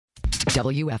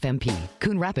WFMP,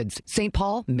 Coon Rapids, St.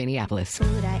 Paul, Minneapolis.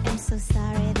 Food, I am so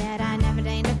sorry that I never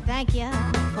deigned to thank you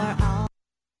for all.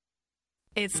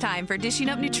 It's time for Dishing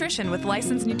Up Nutrition with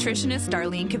licensed nutritionist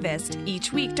Darlene Kvist.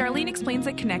 Each week, Darlene explains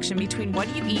the connection between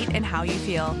what you eat and how you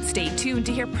feel. Stay tuned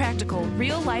to hear practical,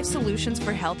 real-life solutions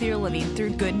for healthier living through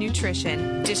good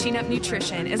nutrition. Dishing Up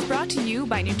Nutrition is brought to you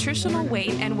by Nutritional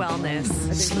Weight and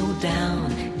Wellness. Slow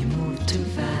down, you move too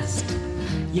fast.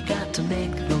 You got to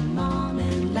make the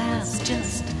morning last.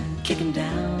 Just kicking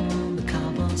down the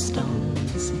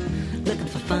cobblestones, looking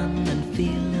for fun and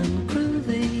feeling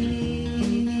groovy.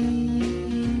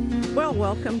 Well,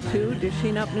 welcome to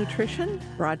Dishing Up Nutrition,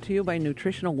 brought to you by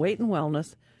Nutritional Weight and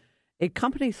Wellness, a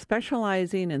company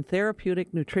specializing in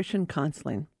therapeutic nutrition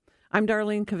counseling. I'm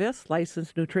Darlene Kvist,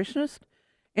 licensed nutritionist,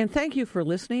 and thank you for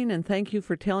listening, and thank you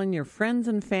for telling your friends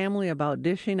and family about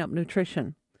Dishing Up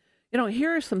Nutrition. You know,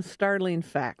 here are some startling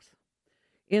facts.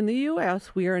 In the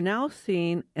U.S., we are now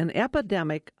seeing an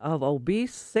epidemic of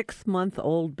obese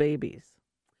 6-month-old babies.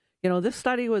 You know, this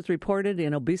study was reported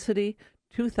in Obesity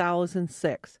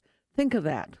 2006. Think of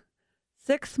that.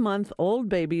 6-month-old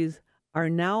babies are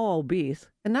now obese,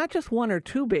 and not just one or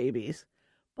two babies,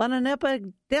 but an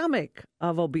epidemic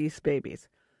of obese babies.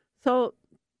 So,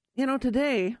 you know,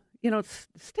 today,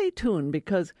 stay tuned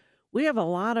because we have a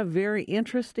lot of very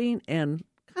interesting and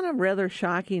kind of rather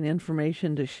shocking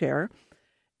information to share,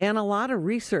 and a lot of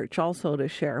research also to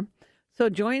share. So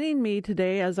joining me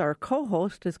today as our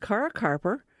co-host is Cara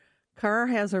Carper.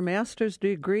 Cara has her master's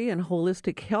degree in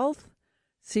holistic health,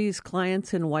 sees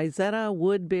clients in Wayzata,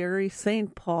 Woodbury,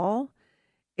 St. Paul.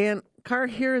 And Cara,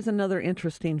 here is another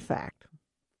interesting fact.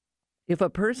 If a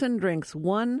person drinks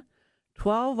one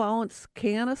 12-ounce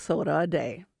can of soda a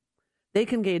day, they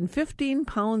can gain 15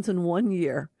 pounds in 1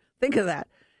 year. Think of that.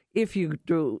 If you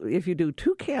do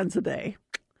 2 cans a day,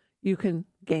 you can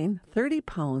gain 30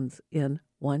 pounds in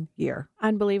 1 year.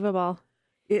 Unbelievable.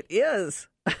 It is.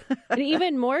 And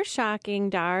even more shocking,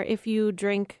 Dar, if you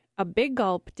drink a big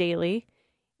gulp daily,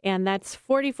 and that's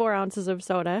 44 ounces of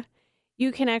soda,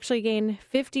 you can actually gain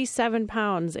 57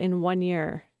 pounds in 1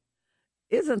 year.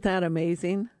 Isn't that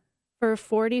amazing? For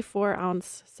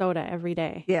 44-ounce soda every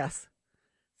day. Yes.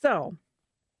 So,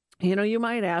 you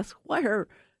might ask, why are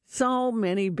so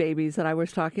many babies that I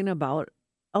was talking about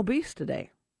obese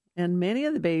today? And many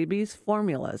of the babies'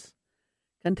 formulas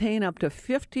contain up to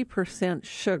 50%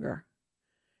 sugar.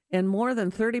 And more than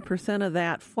 30% of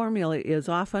that formula is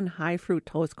often high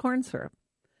fructose corn syrup.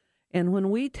 And when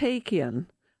we take in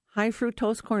high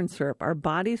fructose corn syrup, our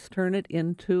bodies turn it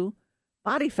into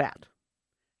body fat.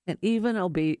 And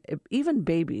even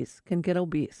babies can get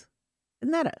obese.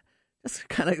 Isn't that that's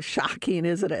kind of shocking,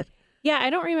 isn't it? Yeah, I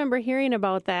don't remember hearing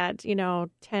about that,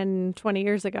 10, 20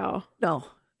 years ago. No.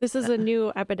 This is a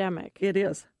new epidemic. It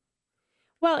is.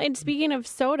 Well, and speaking of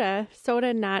soda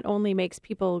not only makes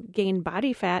people gain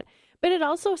body fat, but it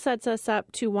also sets us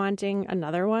up to wanting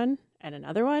another one and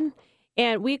another one.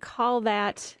 And we call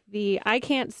that the I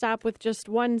can't stop with just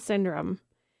one syndrome.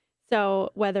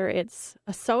 So whether it's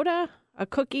a soda, a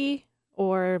cookie,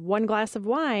 or one glass of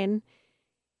wine,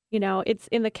 it's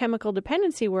in the chemical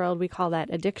dependency world, we call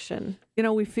that addiction.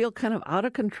 We feel kind of out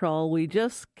of control. We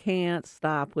just can't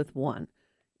stop with one.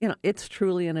 It's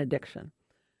truly an addiction.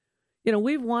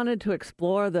 We've wanted to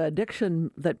explore the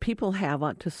addiction that people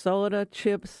have to soda,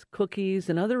 chips, cookies,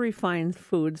 and other refined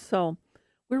foods. So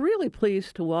we're really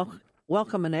pleased to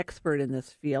welcome an expert in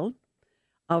this field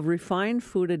of refined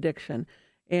food addiction.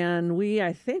 And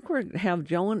I think we have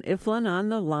Joan Iflin on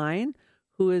the line,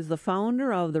 who is the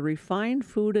founder of the Refined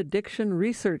Food Addiction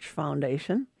Research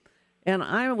Foundation. And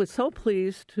I was so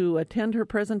pleased to attend her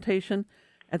presentation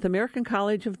at the American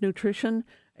College of Nutrition.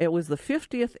 It was the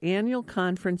 50th annual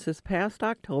conference this past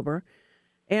October.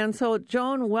 And so,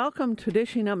 Joan, welcome to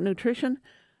Dishing Up Nutrition.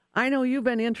 I know you've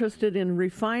been interested in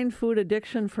refined food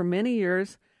addiction for many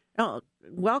years. Now,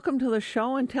 welcome to the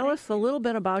show, and tell us a little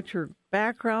bit about your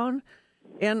background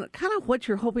and kind of what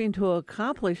you're hoping to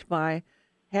accomplish by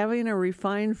having a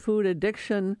refined food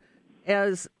addiction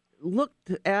as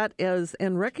looked at as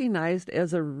and recognized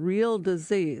as a real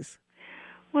disease.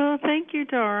 Well, thank you,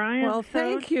 Dora.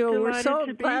 Thank you. We're so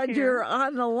glad you're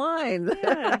on the line.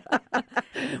 Yeah.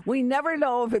 We never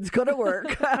know if it's going to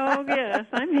work. Oh, yes,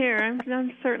 I'm here.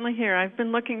 I'm certainly here. I've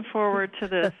been looking forward to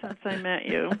this since I met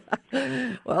you.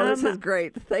 Well, this is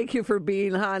great. Thank you for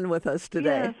being on with us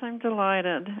today. Yes, I'm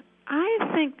delighted.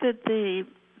 I think that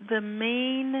the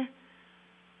main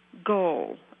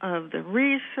goal of the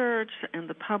research and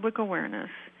the public awareness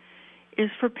is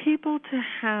for people to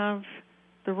have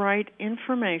the right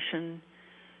information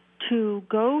to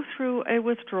go through a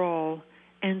withdrawal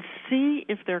and see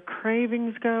if their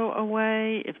cravings go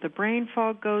away, if the brain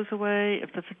fog goes away,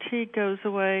 if the fatigue goes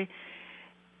away,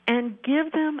 and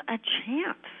give them a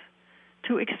chance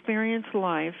to experience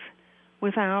life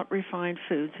without refined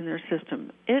foods in their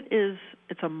system.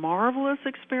 It's a marvelous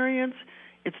experience.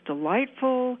 It's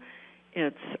delightful.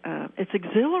 It's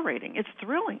exhilarating. It's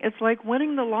thrilling. It's like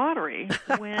winning the lottery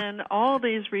when all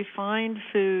these refined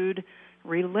food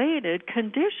related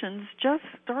conditions just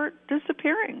start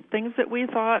disappearing. Things that we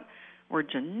thought were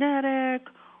genetic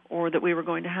or that we were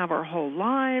going to have our whole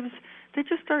lives, they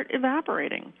just start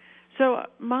evaporating. So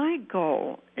my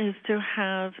goal is to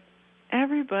have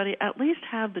everybody at least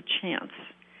have the chance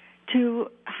to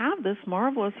have this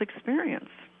marvelous experience.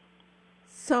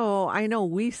 So I know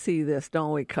we see this,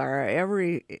 don't we, Cara?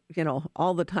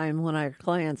 All the time when our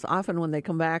clients, often when they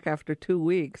come back after 2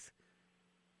 weeks,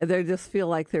 they just feel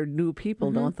like they're new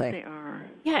people, don't they? They are.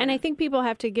 Yeah, and I think people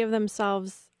have to give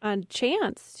themselves a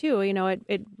chance, too.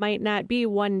 It might not be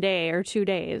 1 day or 2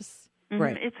 days.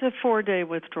 Right. It's a 4-day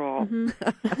withdrawal. And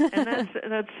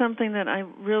that's something that I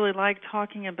really like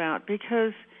talking about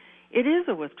because it is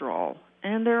a withdrawal.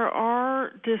 And there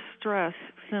are distress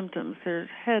symptoms. There's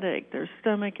headache, there's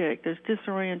stomachache, there's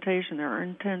disorientation, there are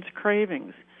intense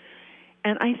cravings.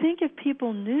 And I think if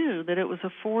people knew that it was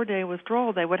a 4-day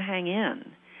withdrawal, they would hang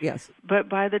in. Yes. But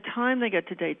by the time they get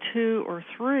to day 2 or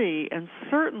 3, and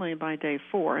certainly by day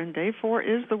 4, and day 4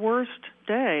 is the worst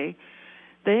day,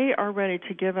 they are ready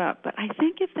to give up. But I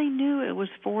think if they knew it was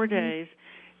 4 days,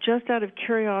 just out of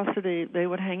curiosity, they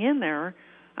would hang in there.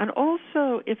 And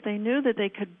also, if they knew that they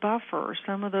could buffer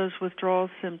some of those withdrawal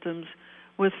symptoms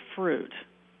with fruit,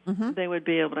 they would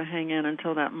be able to hang in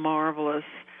until that marvelous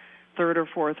 3rd or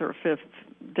 4th or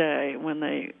 5th day when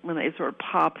they sort of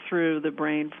pop through the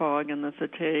brain fog and the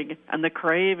fatigue and the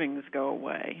cravings go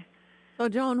away. So,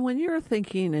 Joan, when you're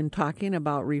thinking and talking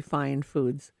about refined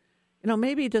foods,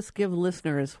 maybe just give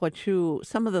listeners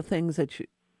some of the things that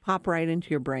pop right into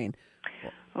your brain.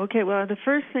 Okay, well, the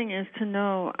first thing is to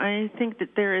know, I think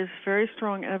that there is very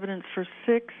strong evidence for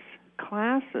 6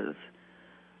 classes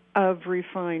of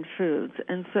refined foods.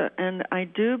 And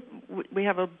we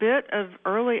have a bit of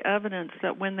early evidence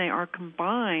that when they are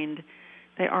combined,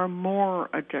 they are more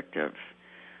addictive.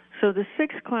 So the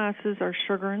 6 classes are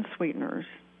sugar and sweeteners,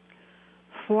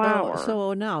 flour.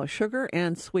 So now, sugar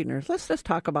and sweeteners. Let's just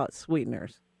talk about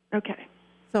sweeteners. Okay.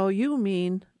 So you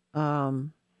mean,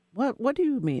 what do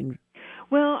you mean?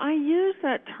 Well, I use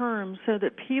that term so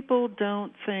that people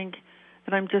don't think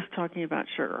that I'm just talking about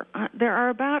sugar. There are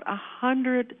about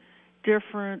 100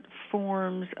 different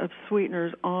forms of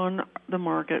sweeteners on the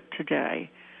market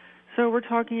today. So we're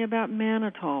talking about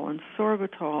mannitol and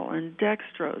sorbitol and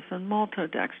dextrose and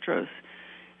maltodextrose.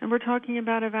 And we're talking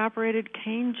about evaporated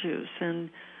cane juice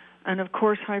and of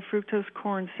course, high fructose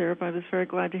corn syrup. I was very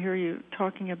glad to hear you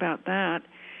talking about that,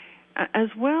 as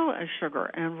well as sugar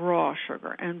and raw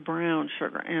sugar and brown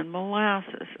sugar and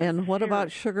molasses. And what syrup.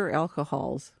 about sugar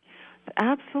alcohols?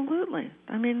 Absolutely.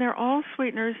 I mean, they're all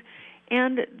sweeteners.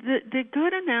 And the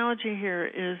good analogy here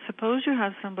is suppose you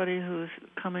have somebody who's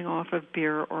coming off of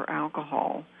beer or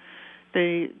alcohol.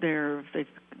 They've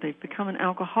become an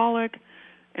alcoholic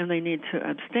and they need to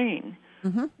abstain.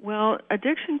 Well,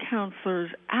 addiction counselors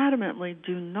adamantly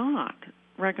do not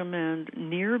recommend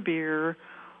near beer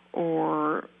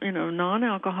or,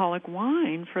 non-alcoholic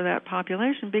wine for that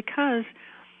population because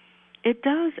it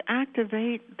does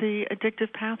activate the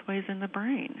addictive pathways in the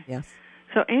brain. Yes.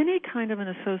 So any kind of an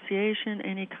association,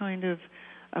 any kind of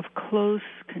close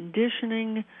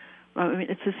conditioning,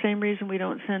 it's the same reason we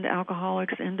don't send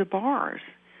alcoholics into bars.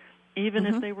 Even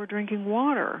if they were drinking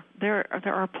water, there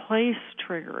are place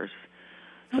triggers.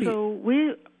 So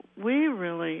we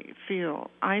really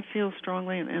I feel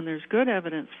strongly, and there's good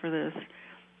evidence for this,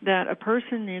 that a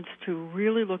person needs to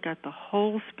really look at the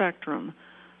whole spectrum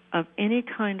of any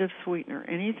kind of sweetener,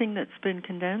 anything that's been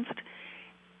condensed.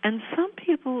 And some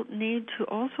people need to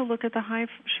also look at the high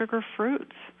sugar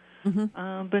fruits.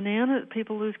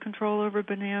 People lose control over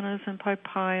bananas and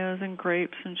papayas and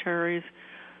grapes and cherries.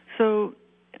 So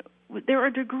there are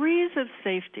degrees of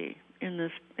safety in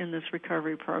this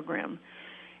recovery program.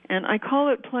 And I call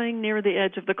it playing near the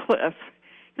edge of the cliff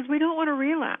because we don't want to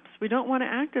relapse. We don't want to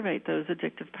activate those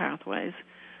addictive pathways.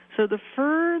 So the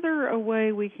further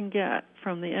away we can get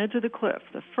from the edge of the cliff,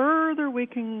 the further we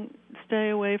can stay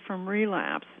away from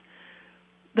relapse,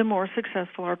 the more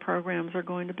successful our programs are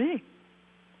going to be.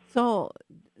 So,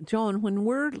 Joan, when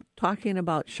we're talking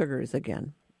about sugars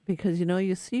again, because,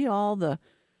 you see all the,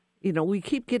 we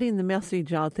keep getting the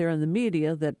message out there in the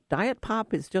media that diet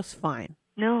pop is just fine.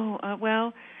 No,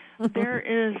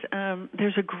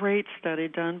 There's a great study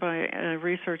done by a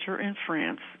researcher in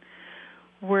France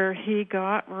where he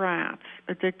got rats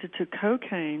addicted to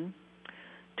cocaine,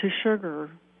 to sugar,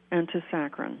 and to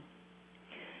saccharin.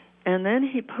 And then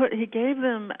he gave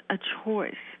them a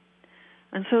choice.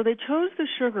 And so they chose the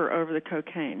sugar over the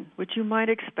cocaine, which you might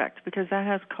expect because that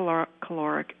has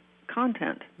caloric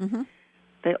content. Mm-hmm.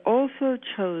 They also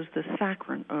chose the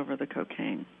saccharin over the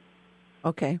cocaine.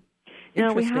 Okay.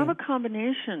 Now, we have a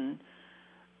combination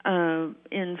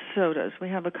in sodas. We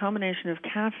have a combination of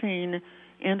caffeine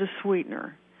and a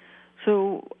sweetener.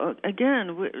 So,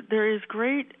 again, there's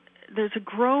a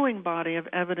growing body of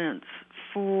evidence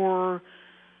for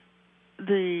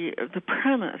the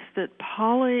premise that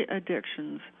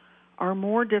polyaddictions are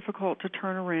more difficult to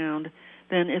turn around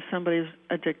than if somebody's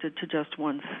addicted to just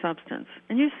one substance.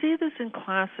 And you see this in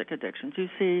classic addictions. You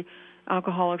see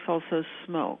alcoholics also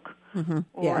smoke,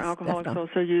 or alcoholics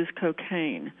also use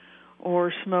cocaine,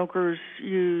 or smokers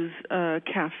use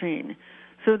caffeine.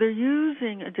 So they're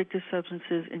using addictive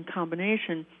substances in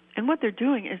combination, and what they're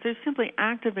doing is they're simply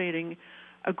activating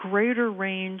a greater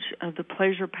range of the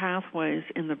pleasure pathways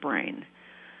in the brain.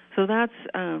 So that's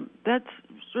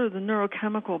sort of the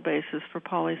neurochemical basis for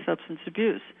polysubstance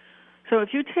abuse. So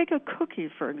if you take a cookie,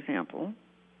 for example,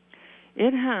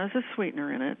 it has a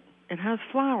sweetener in it. It has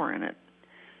flour in it.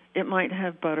 It might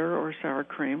have butter or sour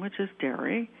cream, which is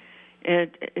dairy.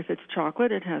 If it's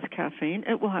chocolate, it has caffeine.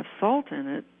 It will have salt in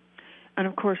it. And,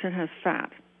 of course, it has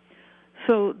fat.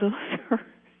 So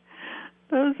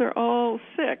those are all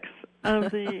 6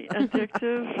 of the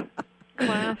addictive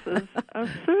classes of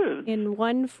food. In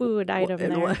one food item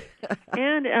there.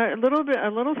 And a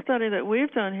little study that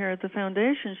we've done here at the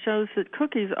Foundation shows that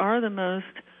cookies are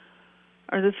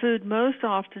the food most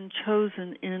often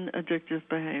chosen in addictive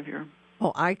behavior.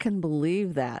 Oh, I can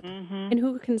believe that. Mm-hmm. And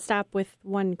who can stop with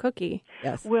one cookie?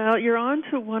 Yes. Well, you're on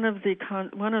to one of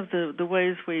the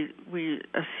ways we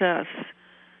assess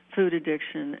food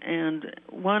addiction, and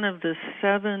one of the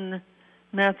 7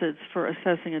 methods for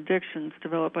assessing addictions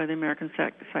developed by the American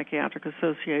Psychiatric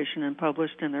Association and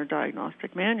published in their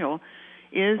diagnostic manual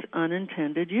is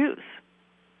unintended use.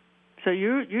 So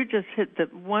you just hit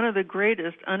one of the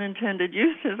greatest unintended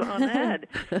uses on the head.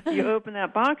 You open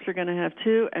that box, you're going to have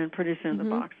 2, and pretty soon the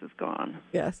box is gone.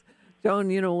 Yes. Joan,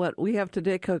 you know what? We have to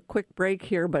take a quick break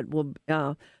here, but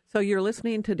so you're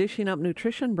listening to Dishing Up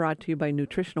Nutrition, brought to you by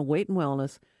Nutritional Weight and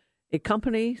Wellness, a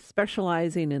company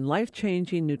specializing in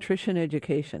life-changing nutrition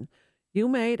education. You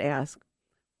might ask,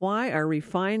 why are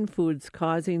refined foods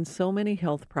causing so many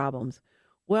health problems?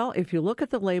 Well, if you look at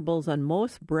the labels on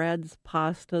most breads,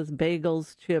 pastas,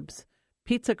 bagels, chips,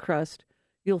 pizza crust,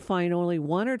 you'll find only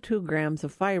 1 or 2 grams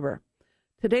of fiber.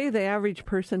 Today, the average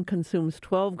person consumes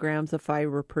 12 grams of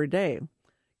fiber per day.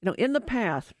 In the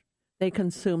past, they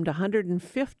consumed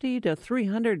 150 to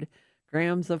 300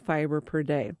 grams of fiber per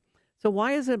day. So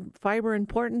why is fiber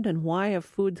important, and why have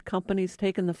food companies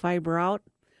taken the fiber out?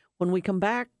 When we come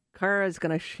back, Cara is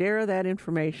going to share that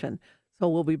information. So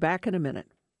we'll be back in a minute.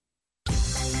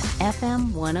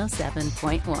 FM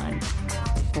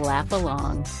 107.1. Laugh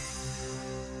along.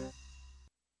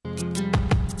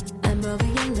 I'm over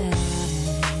your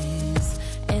lies,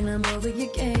 and I'm over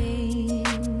your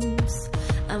games.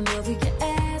 I'm over your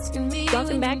asking me.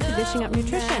 Welcome back to Dishing Up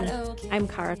Nutrition. I'm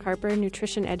Cara Carper,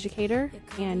 nutrition educator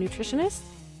and nutritionist,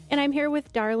 and I'm here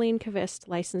with Darlene Kvist,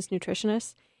 licensed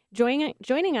nutritionist.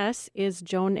 Joining us is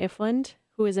Joan Ifland,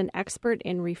 who is an expert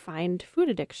in refined food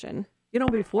addiction.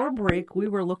 Before break, we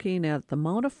were looking at the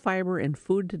amount of fiber in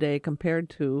food today compared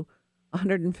to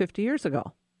 150 years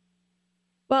ago.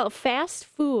 Well, fast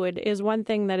food is one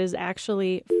thing that is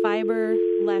actually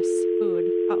fiber-less food.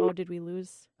 Uh-oh, did we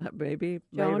lose Maybe.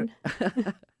 Joan?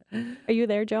 Are you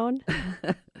there, Joan?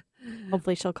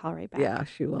 Hopefully she'll call right back. Yeah,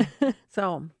 she will.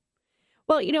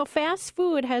 Well, fast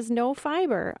food has no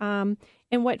fiber.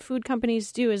 And what food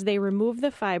companies do is they remove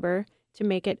the fiber to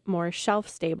make it more shelf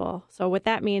stable. So what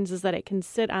that means is that it can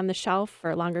sit on the shelf for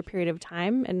a longer period of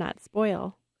time and not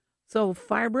spoil. So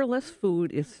fiberless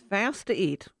food is fast to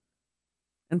eat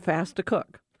and fast to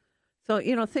cook. So,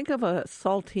 think of a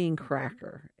saltine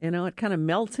cracker. It kind of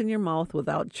melts in your mouth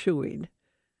without chewing.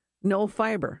 No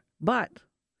fiber.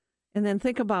 And then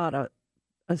think about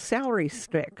a celery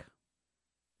stick.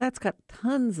 That's got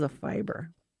tons of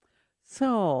fiber.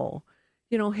 So,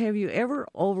 have you ever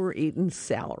overeaten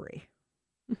celery?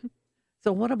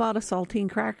 So what about a saltine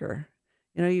cracker?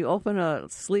 You open a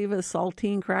sleeve of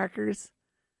saltine crackers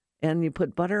and you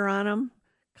put butter on them.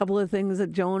 A couple of things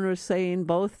that Joan was saying,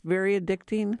 both very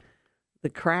addicting. The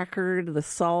cracker, the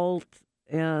salt,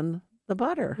 and the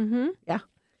butter. Mm-hmm. Yeah.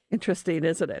 Interesting,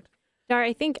 isn't it? Dar,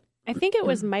 I think I think it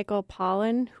was Michael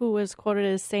Pollan who was quoted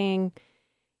as saying,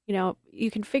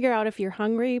 you can figure out if you're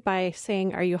hungry by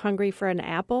saying, are you hungry for an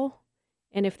apple?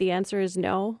 And if the answer is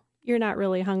no, you're not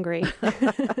really hungry.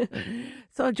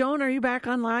 So, Joan, are you back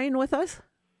online with us?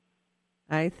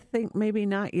 I think maybe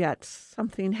not yet.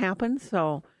 Something happened,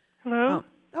 so... Hello?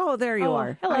 Oh, there you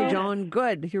are. Hello. Hi, Joan.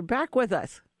 Good. You're back with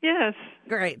us. Yes.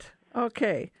 Great.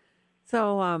 Okay.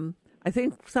 So, I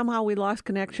think somehow we lost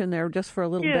connection there just for a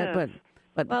little bit,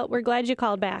 but Well, we're glad you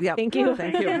called back. Yep. Thank you.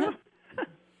 Thank you.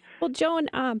 Well, Joan,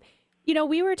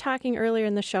 we were talking earlier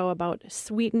in the show about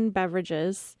sweetened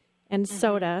beverages and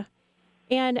soda,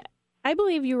 and I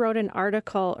believe you wrote an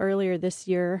article earlier this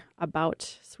year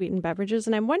about sweetened beverages,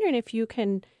 and I'm wondering if you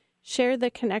can share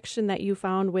the connection that you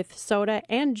found with soda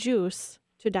and juice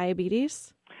to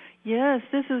diabetes. Yes,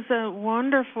 this is a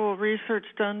wonderful research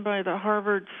done by the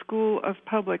Harvard School of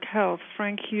Public Health,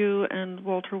 Frank Hugh and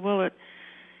Walter Willett.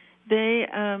 They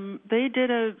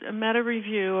did a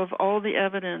meta-review of all the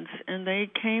evidence, and they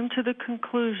came to the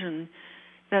conclusion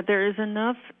that there is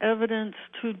enough evidence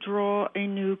to draw a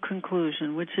new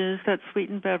conclusion, which is that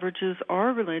sweetened beverages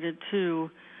are related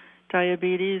to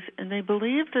diabetes, and they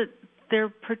believe that they're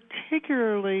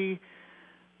particularly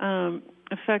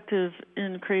effective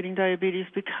in creating diabetes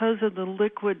because of the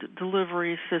liquid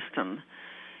delivery system.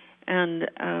 And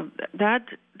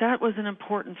that was an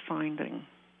important finding.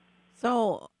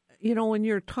 So, when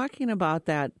you're talking about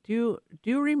that, do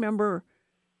you remember,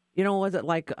 was it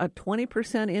like a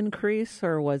 20% increase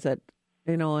or was it,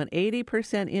 an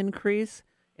 80% increase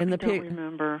in the I don't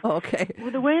remember. Oh, okay.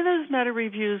 Well, the way those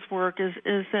meta-reviews work is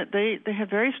that they have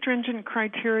very stringent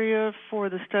criteria for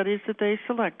the studies that they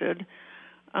selected,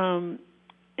 and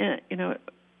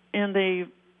they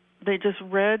just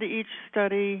read each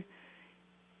study.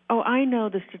 Oh, I know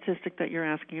the statistic that you're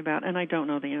asking about, and I don't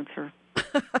know the answer.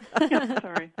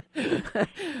 Sorry.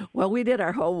 Well, we did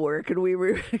our homework, and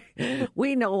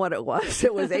we know what it was.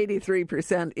 It was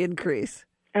 83% increase.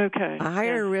 Okay. A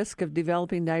higher risk of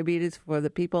developing diabetes for the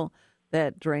people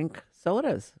that drink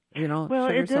sodas. Well,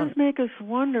 it does soda. make us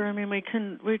wonder. I mean, we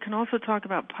can also talk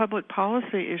about public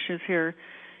policy issues here.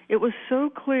 It was so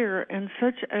clear and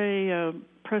such a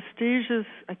prestigious,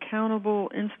 accountable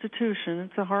institution.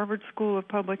 It's the Harvard School of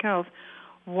Public Health.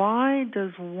 Why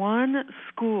does one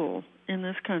school in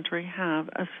this country have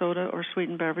a soda or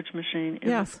sweetened beverage machine in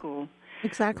the school?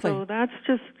 Exactly. So that's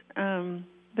just,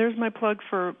 there's my plug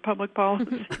for public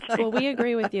policy. Well, we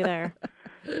agree with you there.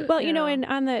 Well, and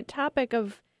on the topic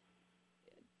of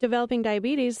developing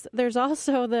diabetes, there's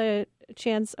also the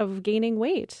chance of gaining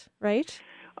weight, right?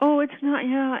 Oh, it's not,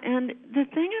 yeah. And the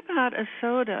thing about a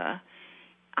soda,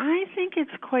 I think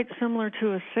it's quite similar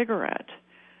to a cigarette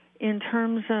in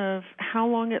terms of how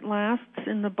long it lasts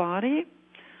in the body.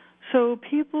 So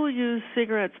people use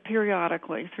cigarettes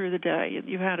periodically through the day.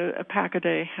 You had a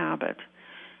pack-a-day habit.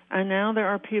 And now there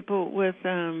are people with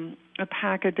a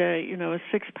pack a day, a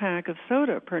six-pack of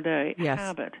soda per day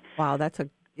habit. Wow, that's a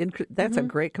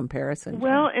great comparison.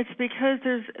 Well, it's because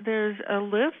there's a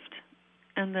lift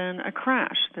and then a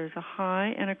crash. There's a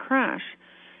high and a crash.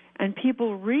 And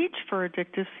people reach for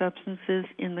addictive substances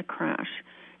in the crash.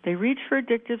 They reach for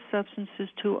addictive substances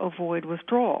to avoid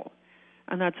withdrawal.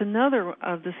 And that's another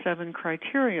of the 7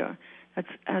 criteria.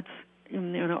 That's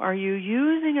are you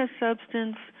using a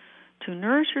substance to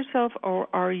nourish yourself, or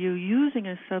are you using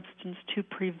a substance to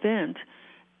prevent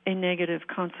a negative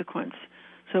consequence?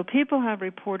 So people have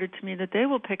reported to me that they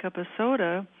will pick up a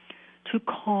soda to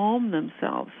calm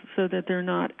themselves so that they're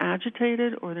not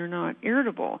agitated or they're not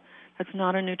irritable. That's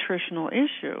not a nutritional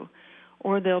issue.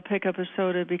 Or they'll pick up a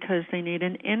soda because they need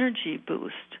an energy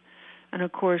boost. And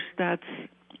of course that's,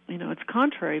 it's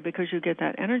contrary because you get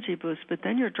that energy boost, but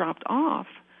then you're dropped off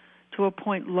to a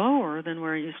point lower than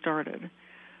where you started.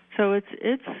 So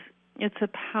it's a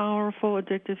powerful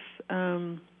addictive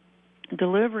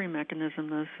delivery mechanism,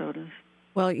 those sodas.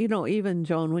 Well, even,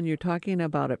 Joan, when you're talking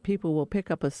about it, people will pick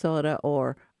up a soda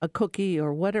or a cookie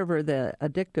or whatever the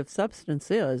addictive substance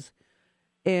is,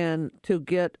 and to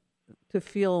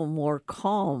feel more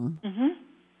calm.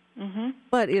 Mm-hmm. Mm-hmm.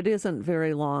 But it isn't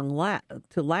very long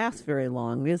to last very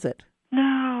long, is it?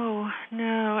 No.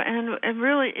 And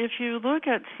really, if you look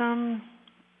at some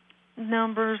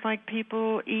numbers, like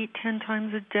people eat 10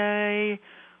 times a day,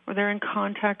 or they're in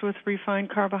contact with refined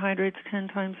carbohydrates 10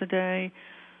 times a day,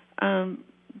 then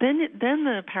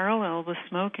the parallel with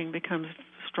smoking becomes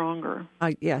stronger.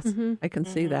 Yes, mm-hmm. I can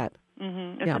see that.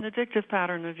 Mm-hmm. It's an addictive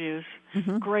pattern of use.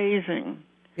 Mm-hmm. Grazing.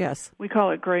 Yes. We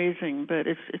call it grazing, but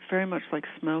it's very much like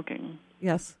smoking.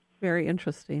 Yes. Very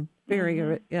interesting.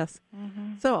 Very, yes.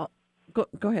 Mm-hmm. So, go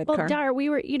ahead, Well, Car. Dar, we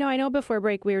were, I know before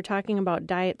break we were talking about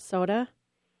diet soda,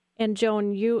 And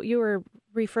Joan, you were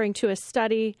referring to a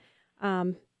study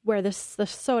where the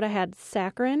soda had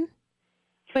saccharin.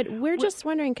 But we're just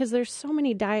wondering, because there's so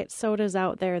many diet sodas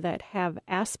out there that have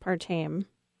aspartame.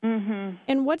 Mm-hmm.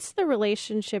 And what's the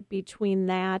relationship between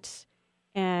that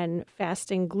and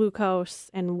fasting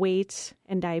glucose and weight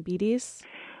and diabetes?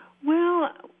 Well,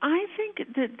 I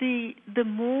think that the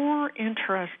more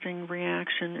interesting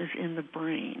reaction is in the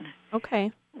brain.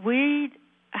 Okay. We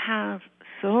have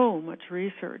so much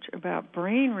research about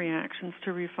brain reactions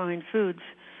to refined foods.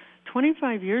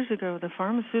 25 years ago, the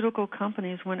pharmaceutical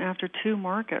companies went after two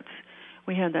markets.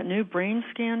 We had that new brain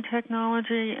scan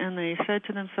technology, and they said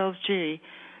to themselves, gee,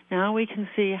 now we can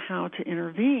see how to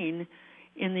intervene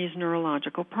in these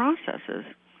neurological processes.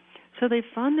 So they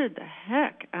funded the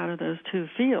heck out of those two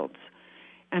fields.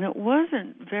 And it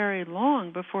wasn't very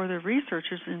long before the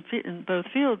researchers in both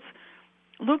fields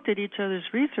looked at each other's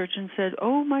research and said,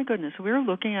 oh my goodness, we're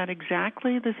looking at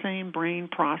exactly the same brain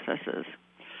processes.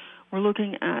 We're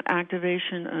looking at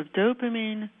activation of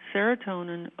dopamine,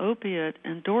 serotonin, opiate,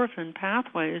 endorphin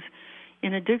pathways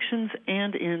in addictions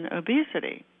and in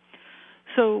obesity.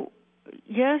 So,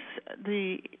 yes,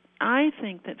 I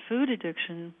think that food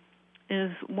addiction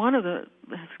is one of the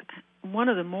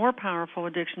more powerful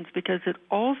addictions because it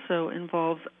also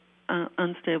involves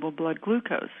unstable blood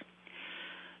glucose.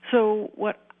 So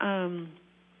what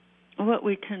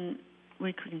we can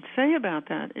say about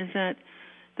that is that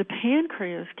the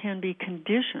pancreas can be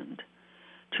conditioned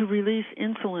to release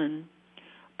insulin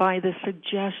by the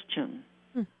suggestion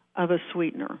of a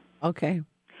sweetener. Okay.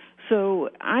 So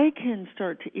I can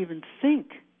start to even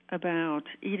think about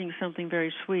eating something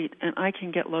very sweet, and I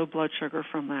can get low blood sugar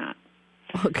from that.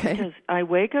 Okay. Because I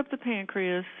wake up the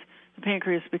pancreas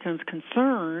becomes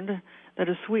concerned that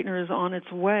a sweetener is on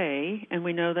its way, and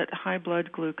we know that high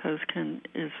blood glucose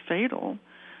is fatal.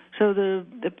 So the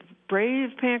brave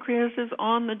pancreas is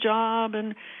on the job,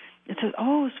 and it says,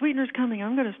 oh, sweetener's coming.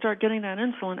 I'm going to start getting that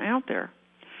insulin out there.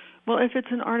 Well, if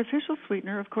it's an artificial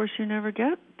sweetener, of course, you never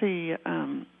get the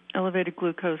elevated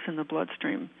glucose in the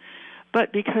bloodstream.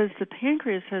 But because the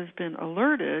pancreas has been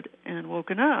alerted and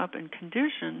woken up and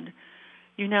conditioned,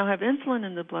 you now have insulin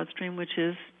in the bloodstream, which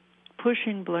is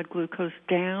pushing blood glucose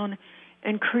down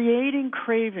and creating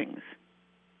cravings.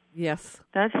 Yes.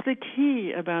 That's the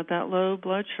key about that low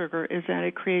blood sugar, is that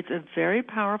it creates a very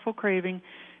powerful craving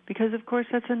because, of course,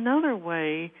 that's another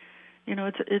way.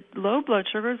 Low blood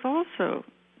sugar is also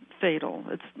fatal.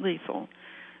 It's lethal.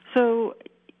 So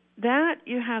that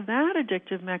you have that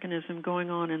addictive mechanism going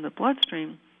on in the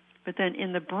bloodstream, but then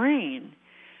in the brain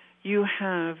you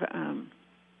have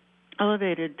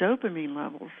elevated dopamine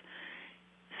levels,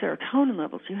 serotonin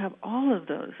levels. You have all of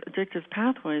those addictive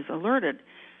pathways alerted.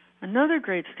 Another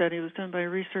great study was done by a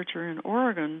researcher in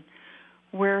Oregon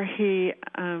where he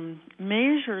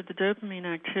measured the dopamine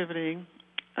activity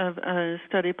of a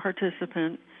study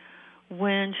participant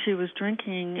when she was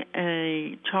drinking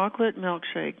a chocolate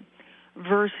milkshake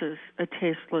versus a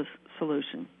tasteless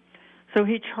solution. So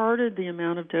he charted the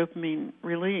amount of dopamine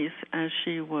release as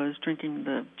she was drinking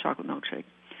the chocolate milkshake.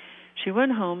 She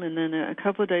went home, and then a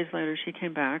couple of days later she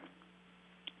came back,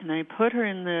 and they put her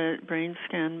in the brain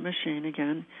scan machine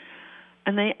again,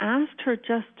 and they asked her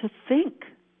just to think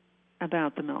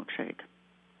about the milkshake.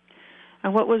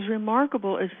 And what was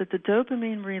remarkable is that the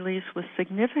dopamine release was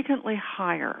significantly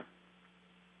higher.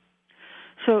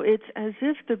 So it's as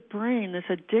if the brain, this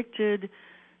addicted,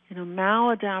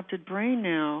 maladapted brain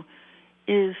now,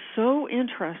 is so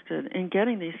interested in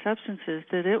getting these substances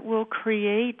that it will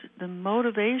create the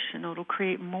motivation. It'll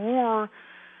create more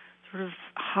sort of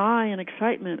high and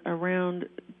excitement around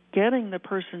getting the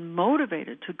person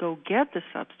motivated to go get the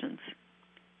substance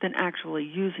than actually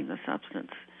using the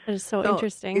substance. That is so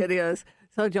interesting. It is.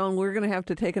 So, Joan, we're going to have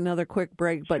to take another quick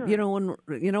break. But, Sure.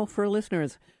 For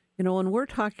listeners, when we're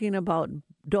talking about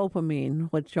dopamine,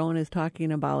 what Joan is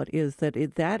talking about is that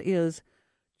that is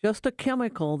just a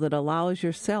chemical that allows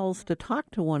your cells to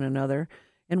talk to one another.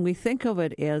 And we think of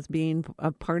it as being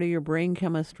a part of your brain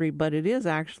chemistry, but it is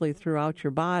actually throughout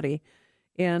your body.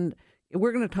 And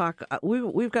we're going to talk,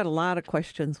 we've got a lot of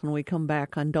questions when we come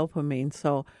back on dopamine.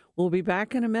 So we'll be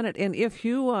back in a minute. And if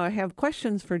you have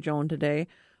questions for Joan today,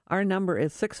 our number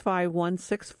is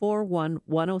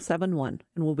 651-641-1071.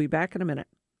 And we'll be back in a minute.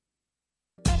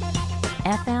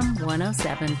 FM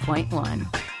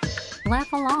 107.1.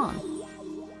 Laugh along.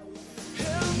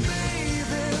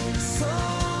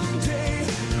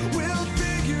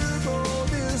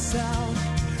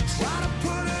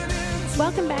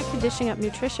 Welcome back to Dishing Up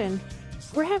Nutrition.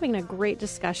 We're having a great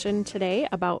discussion today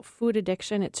about food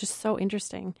addiction. It's just so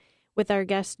interesting. with our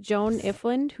guest Joan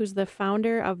Ifland, who's the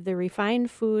founder of the Refined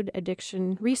Food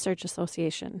Addiction Research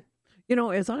Association. You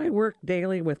know, as I work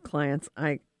daily with clients,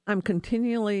 I'm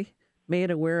continually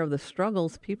made aware of the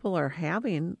struggles people are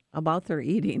having about their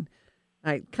eating.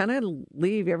 I kind of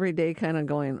leave every day kind of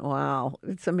going, wow,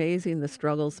 it's amazing the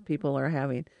struggles people are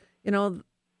having. You know,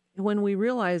 when we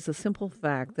realize the simple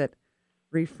fact that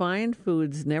refined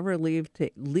foods never lead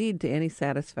to any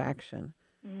satisfaction,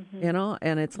 you know,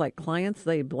 and it's like clients,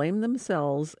 they blame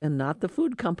themselves and not the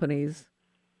food companies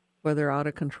for their out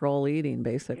of control eating,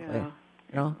 basically. Yeah.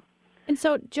 You know? And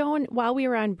so, Joan, while we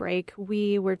were on break,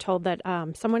 we were told that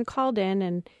someone called in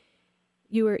and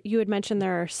you had mentioned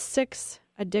there are 6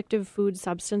 addictive food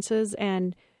substances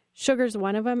and sugar's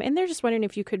one of them. And they're just wondering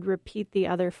if you could repeat the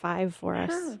other 5 for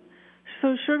us. Sure.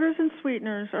 So sugars and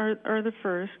sweeteners are the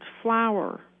first.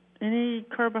 Flour. Any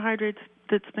carbohydrates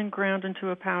that's been ground into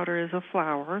a powder is a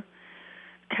flour.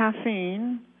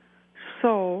 Caffeine,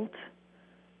 salt,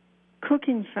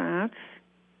 cooking fats,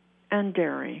 and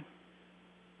dairy.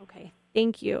 Okay,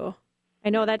 thank you. I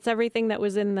know that's everything that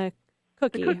was in the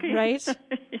cookie. Right?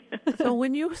 So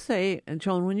when you say,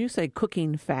 Joan, when you say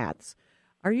cooking fats,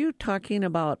 are you talking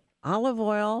about olive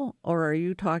oil or are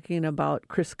you talking about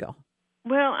Crisco?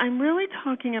 Well, I'm really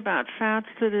talking about fats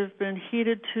that have been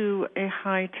heated to a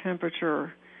high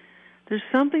temperature. There's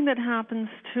something that happens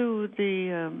to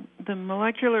the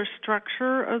molecular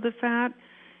structure of the fat,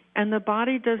 and the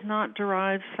body does not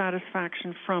derive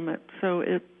satisfaction from it. So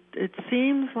it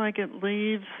seems like it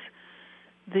leaves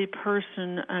the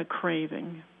person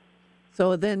craving.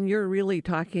 So then you're really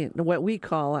talking what we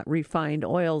call refined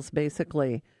oils,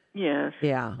 basically. Yes.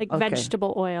 Yeah. Like okay.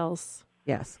 vegetable oils.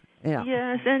 Yes. Yeah.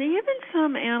 Yes, and even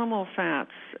some animal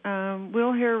fats.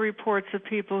 We'll hear reports of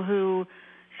people who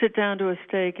sit down to a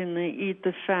steak and they eat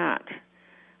the fat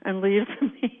and leave the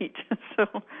meat.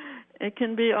 So it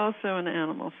can be also an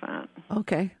animal fat.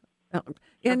 Okay. And butter,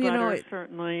 you know,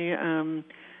 certainly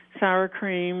sour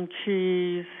cream,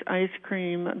 cheese, ice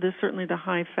cream. There's certainly the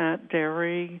high-fat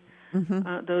dairy.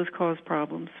 Those cause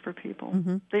problems for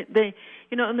people. They,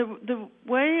 you know, and the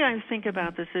way I think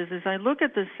about this is I look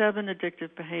at the 7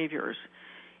 addictive behaviors,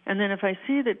 and then if I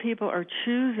see that people are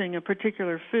choosing a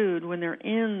particular food when they're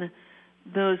in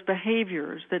those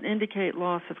behaviors that indicate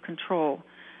loss of control,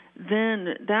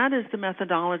 then that is the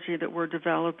methodology that we're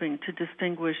developing to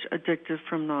distinguish addictive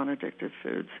from non-addictive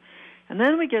foods. And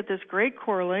then we get this great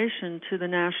correlation to the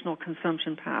national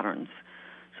consumption patterns.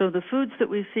 So the foods that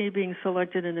we see being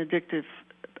selected in addictive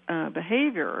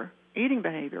behavior, eating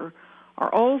behavior,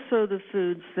 are also the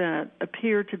foods that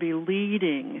appear to be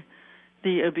leading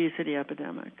the obesity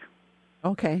epidemic.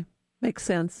 Okay. Makes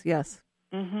sense, yes.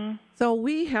 So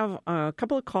we have a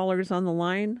couple of callers on the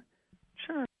line.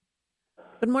 Sure.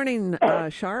 Good morning,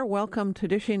 Shar. Welcome to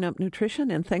Dishing Up Nutrition,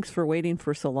 and thanks for waiting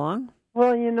for so long.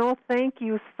 Well, you know, thank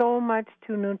you so much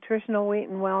to Nutritional Weight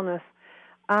and Wellness.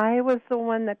 I was the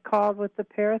one that called with the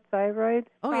parathyroid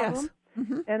problem.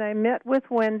 Yes. And I met with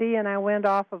Wendy, and I went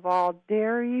off of all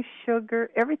dairy, sugar,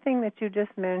 everything that you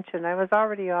just mentioned. I was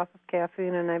already off of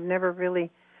caffeine, and I've never really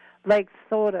liked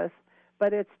sodas.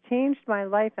 But it's changed my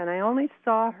life, and I only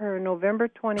saw her November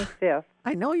 25th.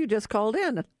 I know you just called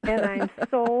in. And I'm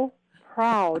so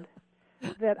proud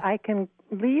that I can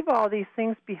leave all these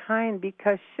things behind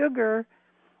because sugar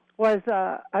was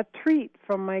a treat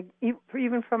from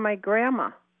even from my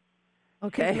grandma.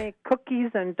 Okay. She'd make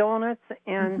cookies and donuts,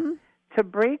 and to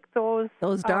break those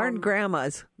darn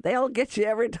grandmas, they'll get you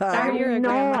every time. You're a no,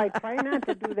 grandma. I try not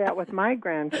to do that with my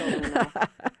grandchildren now.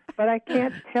 But I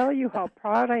can't tell you how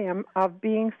proud I am of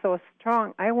being so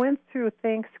strong. I went through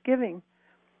Thanksgiving,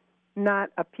 not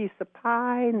a piece of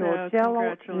pie, no Jell-O,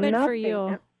 congratulations. Good nothing. for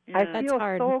you. I That's feel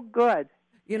hard. so good.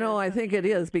 You know, I think it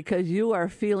is because you are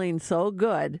feeling so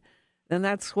good, and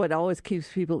that's what always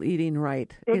keeps people eating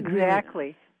right. It really-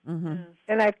 Exactly.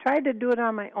 And I've tried to do it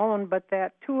on my own, but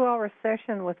that 2-hour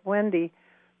session with Wendy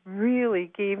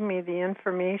really gave me the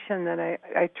information that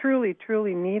I truly,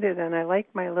 truly needed, and I like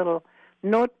my little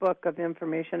notebook of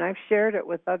information. I've shared it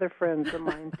with other friends of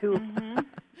mine, too.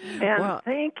 And Well,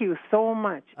 thank you so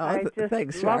much. I just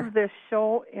thanks, love Shar. this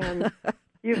show, and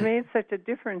you've made such a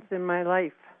difference in my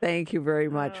life. Thank you very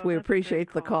much. We that's a appreciate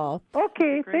the great call.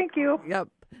 Okay, thank you. Yep.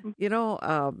 You know,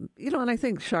 and I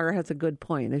think Shar has a good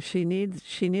point. Is she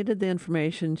needed the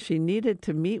information. She needed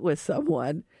to meet with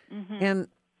someone, and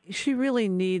she really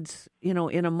needs, you know,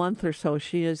 in a month or so.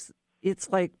 It's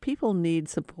like people need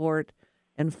support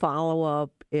and follow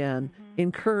up and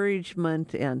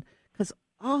encouragement, and because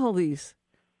all these,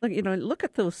 look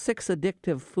at those 6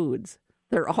 addictive foods.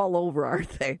 They're all over,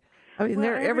 aren't they? I mean,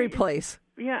 they're every place.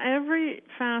 every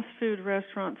fast food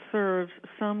restaurant serves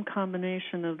some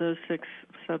combination of those 6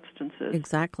 substances.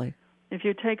 Exactly. If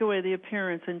you take away the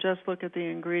appearance and just look at the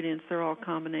ingredients, they're all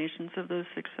combinations of those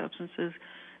 6 substances.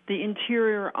 The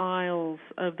interior aisles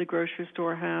of the grocery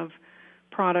store have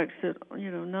products that,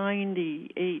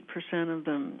 98% of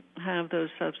them have those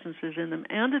substances in them,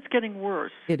 and it's getting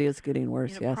worse. It is getting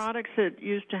worse, yes. Products that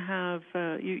used to have,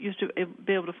 you used to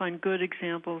be able to find good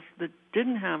examples that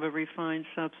didn't have a refined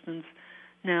substance,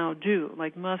 now do,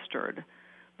 like mustard.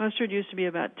 Mustard used to be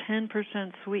about 10%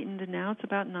 sweetened, and now it's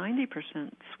about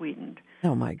 90% sweetened.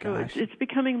 Oh, my gosh. So it's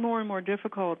becoming more and more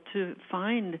difficult to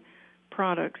find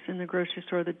products in the grocery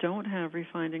store that don't have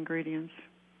refined ingredients.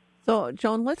 So,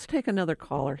 Joan, let's take another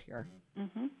caller here.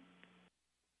 Mm-hmm.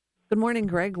 Good morning,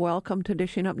 Greg. Welcome to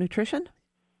Dishing Up Nutrition.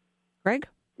 Greg?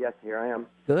 Yes, here I am.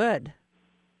 Good.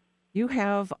 You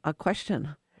have a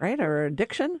question, right, or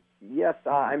addiction? Yes,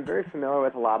 I'm very familiar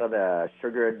with a lot of the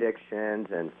sugar addictions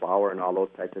and flour and all those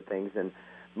types of things. And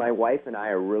my wife and I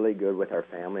are really good with our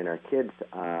family and our kids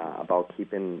about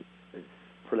keeping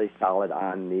pretty solid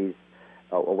on these,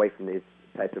 away from these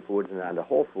types of foods and on to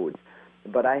whole foods.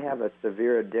 But I have a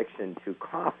severe addiction to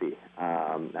coffee.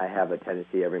 I have a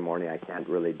tendency every morning I can't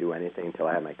really do anything until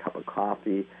I have my cup of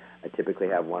coffee. I typically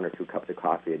have 1 or 2 cups of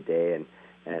coffee a day,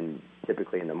 and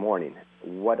typically in the morning.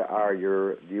 What are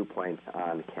your viewpoints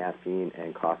on caffeine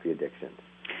and coffee addictions?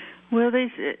 Well,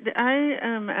 I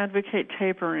advocate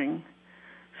tapering.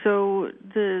 So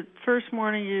the first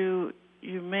morning you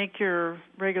make your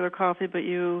regular coffee, but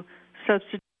you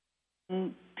substitute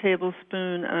a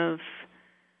tablespoon of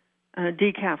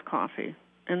decaf coffee,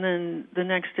 and then the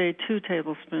next day 2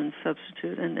 tablespoons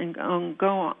substitute, and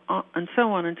go on, and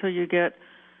so on until you get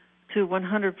to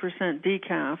 100%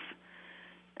 decaf,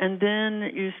 and then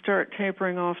you start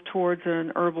tapering off towards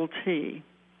an herbal tea.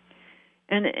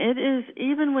 And it is,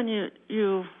 even when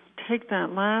you take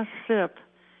that last sip,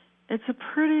 it's a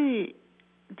pretty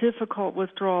difficult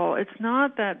withdrawal. It's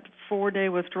not that 4-day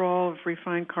withdrawal of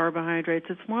refined carbohydrates.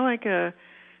 It's more like a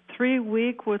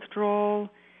 3-week withdrawal,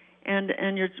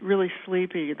 and you're really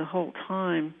sleepy the whole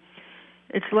time.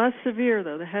 It's less severe,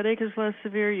 though. The headache is less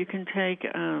severe. You can take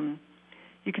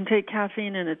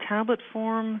caffeine in a tablet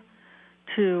form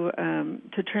to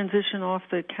transition off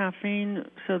the caffeine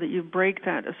so that you break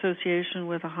that association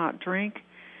with a hot drink.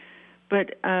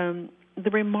 But the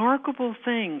remarkable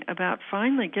thing about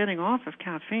finally getting off of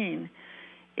caffeine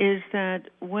is that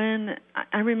when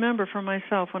I remember for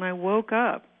myself, when I woke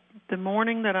up the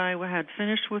morning that I had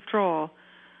finished withdrawal,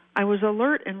 I was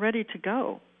alert and ready to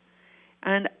go.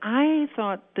 And I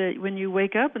thought that when you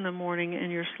wake up in the morning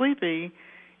and you're sleepy,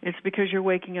 it's because you're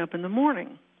waking up in the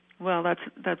morning. Well, that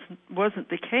wasn't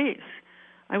the case.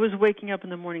 I was waking up in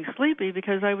the morning sleepy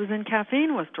because I was in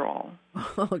caffeine withdrawal.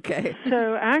 Okay.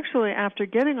 So actually, after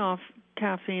getting off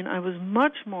caffeine, I was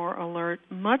much more alert,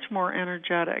 much more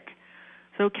energetic.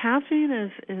 So caffeine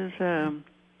is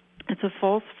it's a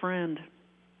false friend.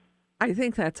 I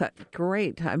think that's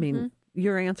great. I mean,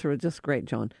 your answer was just great,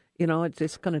 Joan. It's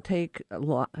just going to take a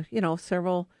lot,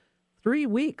 3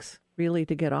 weeks really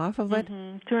to get off of it.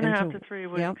 2.5 to 3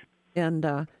 weeks. Yep. And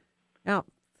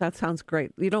that sounds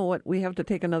great. You know what? We have to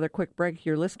take another quick break.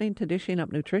 You're listening to Dishing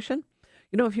Up Nutrition.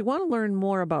 If you want to learn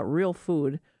more about real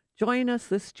food, join us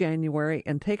this January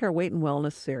and take our Weight and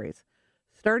Wellness series.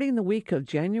 Starting the week of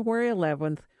January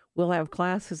 11th, we'll have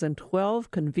classes in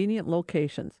 12 convenient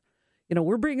locations.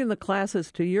 We're bringing the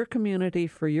classes to your community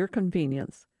for your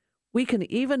convenience. We can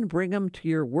even bring them to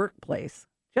your workplace.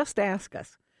 Just ask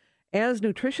us. As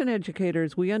nutrition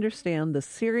educators, we understand the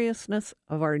seriousness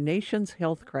of our nation's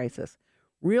health crisis.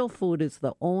 Real food is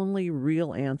the only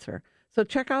real answer. So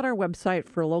check out our website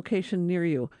for a location near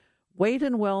you,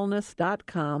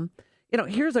 weightandwellness.com.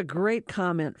 Here's a great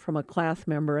comment from a class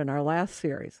member in our last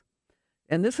series.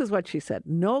 And this is what she said.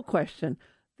 No question,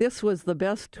 this was the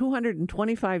best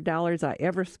 $225 I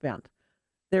ever spent.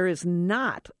 There is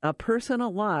not a person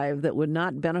alive that would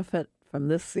not benefit from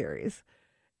this series.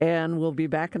 And we'll be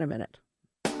back in a minute.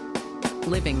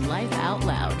 Living life out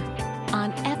loud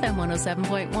on FM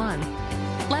 107.1.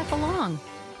 Laugh along.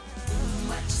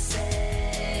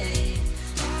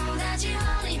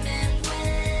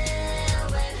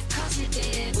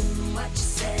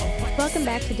 Welcome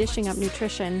back to Dishing Up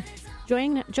Nutrition.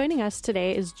 Joining us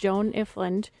today is Joan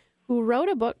Ifland, who wrote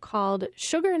a book called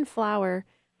Sugar and Flour,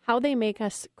 How They Make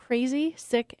Us Crazy,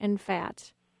 Sick, and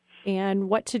Fat, and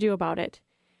what to do about it.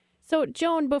 So,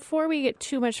 Joan, before we get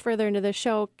too much further into the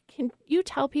show, can you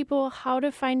tell people how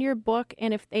to find your book,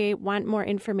 and if they want more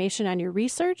information on your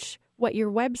research, what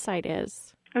your website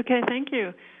is? Okay, thank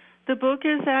you. The book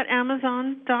is at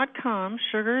Amazon.com,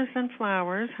 Sugars and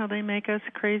Flowers, How They Make Us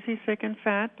Crazy, Sick, and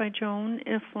Fat by Joan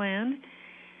Ifland.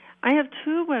 I have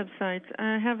two websites.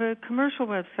 I have a commercial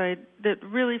website that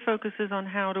really focuses on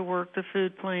how to work the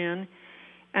food plan,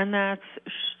 and that's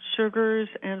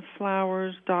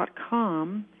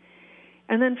sugarsandflowers.com.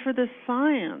 And then for the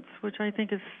science, which I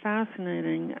think is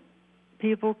fascinating,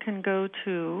 people can go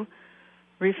to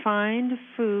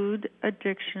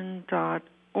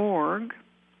refinedfoodaddiction.org.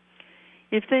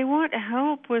 If they want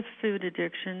help with food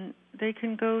addiction, they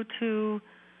can go to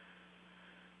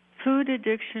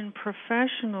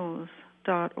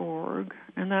foodaddictionprofessionals.org,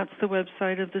 and that's the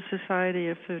website of the Society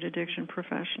of Food Addiction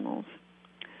Professionals.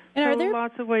 And so are there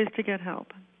lots of ways to get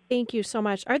help. Thank you so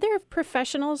much. Are there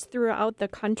professionals throughout the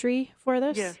country for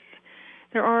this? Yes.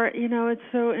 There are. It's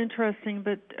so interesting,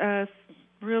 but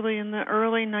really in the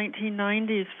early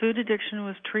 1990s, food addiction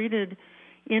was treated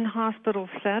in hospital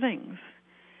settings.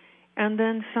 And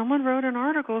then someone wrote an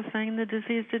article saying the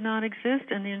disease did not exist,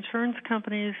 and the insurance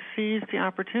companies seized the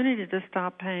opportunity to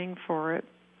stop paying for it.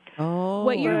 Oh,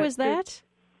 what year was that?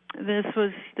 This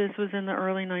was in the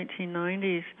early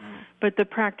 1990s. But the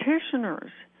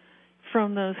practitioners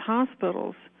from those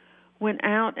hospitals went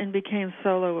out and became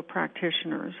solo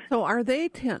practitioners. So are they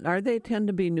tend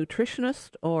to be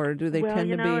nutritionists, or do they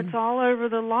tend to be? Well, it's all over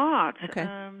the lot. Okay.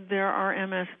 There are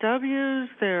MSWs.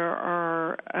 There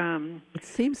are. It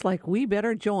seems like we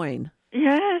better join.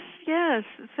 Yes.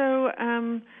 So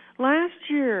last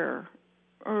year,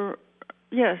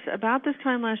 about this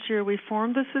time last year, we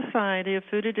formed the Society of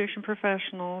Food Addiction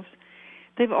Professionals.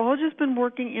 They've all just been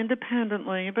working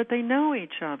independently, but they know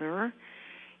each other.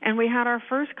 And we had our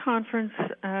first conference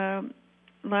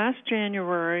last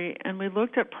January, and we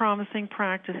looked at promising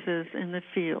practices in the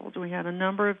field. We had a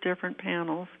number of different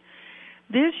panels.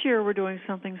 This year we're doing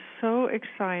something so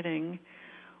exciting.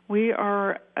 We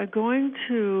are going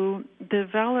to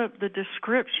develop the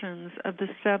descriptions of the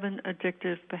 7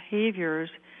 addictive behaviors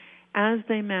as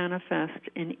they manifest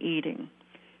in eating.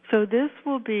 So this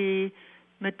will be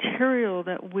material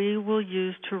that we will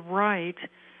use to write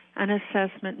an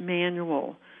assessment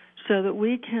manual, so that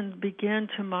we can begin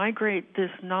to migrate this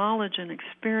knowledge and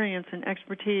experience and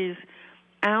expertise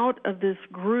out of this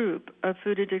group of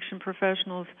food addiction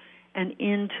professionals and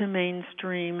into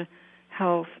mainstream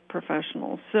health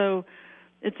professionals. So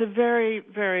it's a very,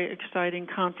 very exciting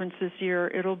conference this year.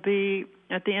 It'll be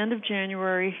at the end of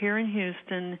January here in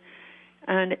Houston,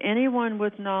 and anyone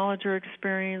with knowledge or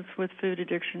experience with food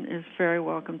addiction is very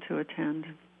welcome to attend.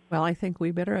 Well, I think we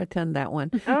better attend that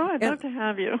one. Oh, I'd love to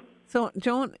have you. So,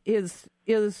 Joan,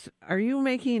 are you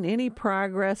making any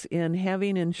progress in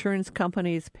having insurance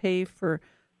companies pay for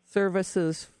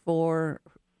services for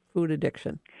food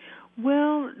addiction?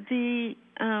 Well, the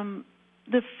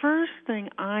first thing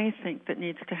I think that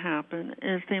needs to happen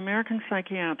is the American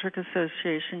Psychiatric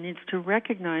Association needs to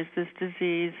recognize this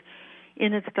disease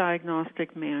in its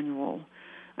diagnostic manual.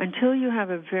 Until you have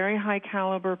a very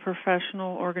high-caliber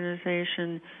professional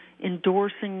organization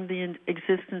endorsing the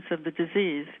existence of the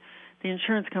disease, the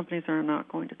insurance companies are not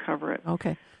going to cover it.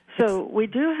 Okay. So we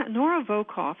do have Nora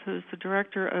Volkoff, who's the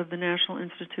director of the National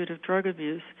Institute of Drug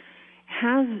Abuse,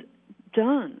 has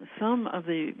done some of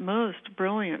the most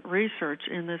brilliant research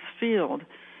in this field.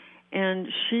 And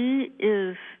she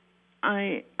is,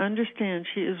 I understand,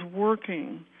 she is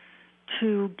working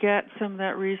to get some of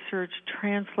that research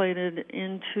translated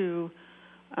into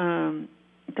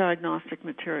diagnostic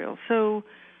material. So,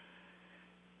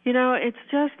 it's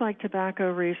just like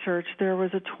tobacco research. There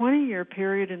was a 20-year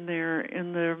period in there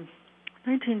in the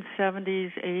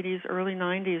 1970s, 80s, early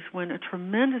 90s when a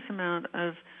tremendous amount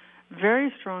of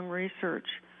very strong research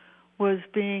was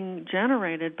being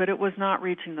generated, but it was not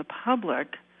reaching the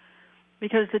public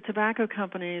because the tobacco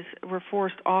companies were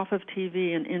forced off of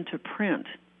TV and into print.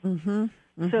 Mm-hmm.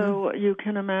 Mm-hmm. So you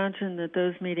can imagine that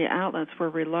those media outlets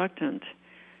were reluctant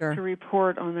to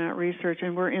report on that research,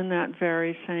 and we're in that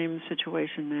very same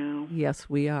situation now. Yes,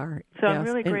 we are. So yes. I'm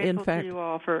really grateful in fact, to you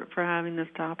all for having this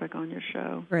topic on your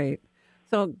show. Great.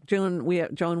 So, Joan, we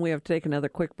have to take another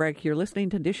quick break. You're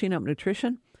listening to Dishing Up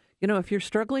Nutrition. If you're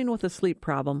struggling with a sleep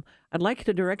problem, I'd like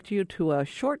to direct you to a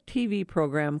short TV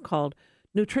program called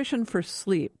Nutrition for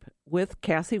Sleep with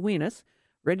Cassie Weenus,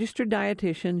 registered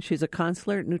dietitian. She's a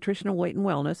counselor at Nutritional Weight and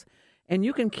Wellness. And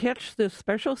you can catch this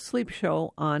special sleep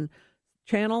show on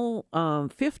Channel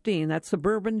 15, that's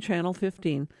Suburban Channel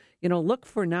 15. Look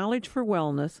for Knowledge for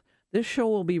Wellness. This show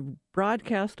will be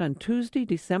broadcast on Tuesday,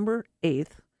 December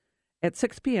 8th at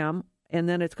 6 p.m., and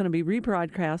then it's going to be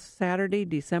rebroadcast Saturday,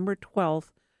 December 12th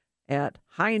at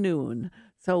high noon.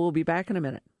 So we'll be back in a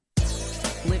minute.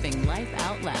 Living Life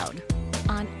Out Loud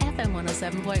on FM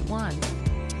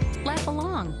 107.1. Laugh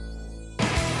along.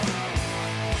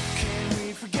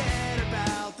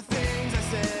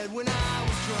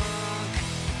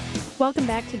 Welcome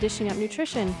back to Dishing Up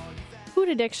Nutrition. Food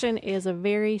addiction is a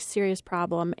very serious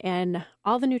problem, and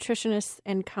all the nutritionists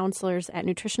and counselors at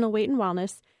Nutritional Weight and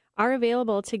Wellness are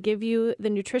available to give you the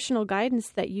nutritional guidance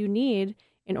that you need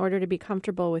in order to be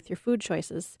comfortable with your food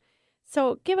choices.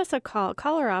 So give us a call.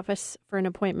 Call our office for an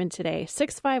appointment today,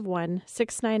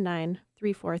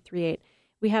 651-699-3438.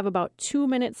 We have about 2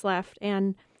 minutes left,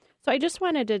 and so I just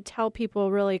wanted to tell people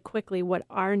really quickly what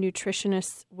our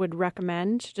nutritionists would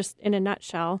recommend, just in a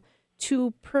nutshell,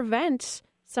 to prevent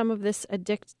some of this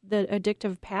the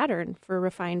addictive pattern for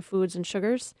refined foods and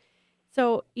sugars.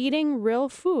 So eating real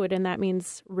food, and that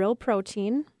means real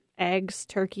protein, eggs,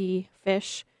 turkey,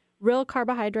 fish, real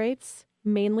carbohydrates,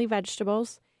 mainly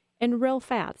vegetables, and real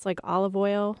fats like olive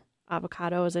oil,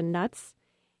 avocados, and nuts.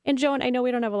 And Joan, I know we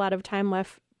don't have a lot of time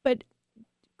left, but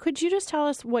could you just tell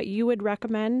us what you would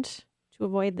recommend to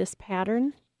avoid this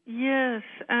pattern? Yes.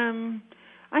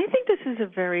 I think this is a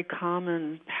very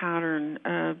common pattern.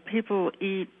 People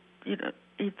eat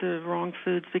the wrong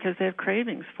foods because they have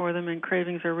cravings for them, and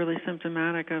cravings are really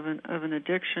symptomatic of an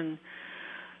addiction.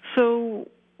 So,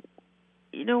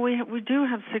 we do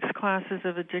have 6 classes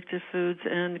of addictive foods,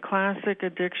 and classic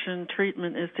addiction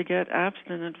treatment is to get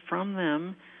abstinent from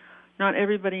them. Not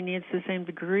everybody needs the same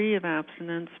degree of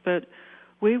abstinence, but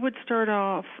we would start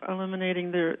off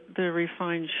eliminating the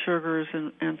refined sugars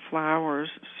and flours,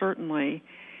 certainly.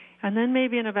 And then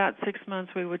maybe in about 6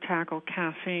 months we would tackle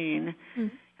caffeine.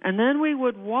 Mm-hmm. And then we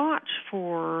would watch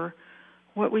for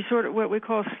what we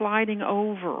call sliding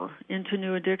over into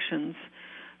new addictions.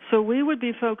 So we would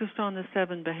be focused on the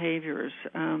 7 behaviors: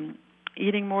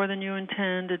 eating more than you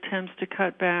intend, attempts to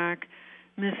cut back,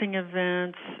 missing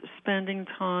events, spending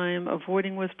time,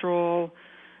 avoiding withdrawal,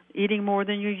 eating more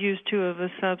than you used to of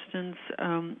a substance,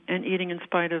 and eating in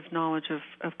spite of knowledge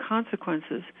of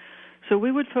consequences. So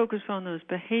we would focus on those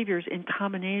behaviors in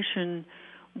combination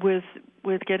with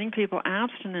getting people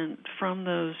abstinent from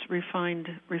those refined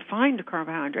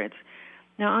carbohydrates.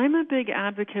 Now, I'm a big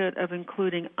advocate of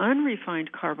including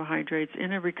unrefined carbohydrates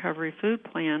in a recovery food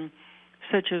plan,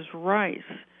 such as rice,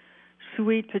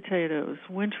 sweet potatoes,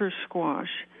 winter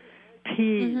squash,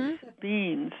 peas,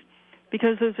 beans,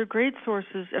 because those are great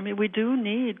sources. I mean, we do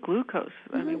need glucose.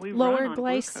 I mean, we lower run on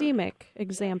glycemic glucose.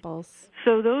 Examples.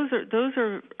 So those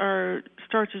are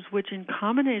starches which, in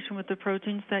combination with the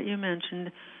proteins that you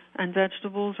mentioned, and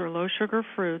vegetables or low sugar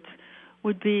fruits,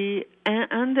 would be,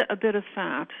 and a bit of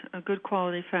fat, a good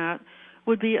quality fat,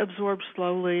 would be absorbed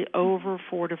slowly over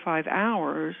 4 to 5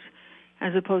 hours,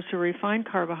 as opposed to refined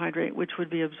carbohydrate, which would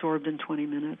be absorbed in 20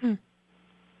 minutes.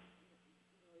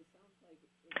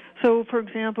 So, for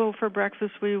example, for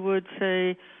breakfast, we would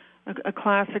say a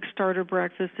classic starter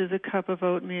breakfast is a cup of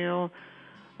oatmeal,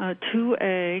 2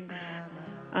 eggs,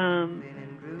 and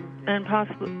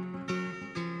possibly.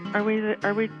 Are we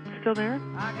still there?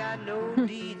 I got no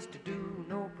deeds to do,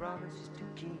 no promises to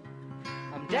keep.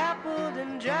 I'm dappled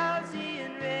and drowsy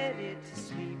and ready to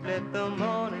sleep. Let the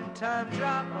morning time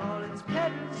drop all its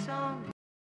pleasant song.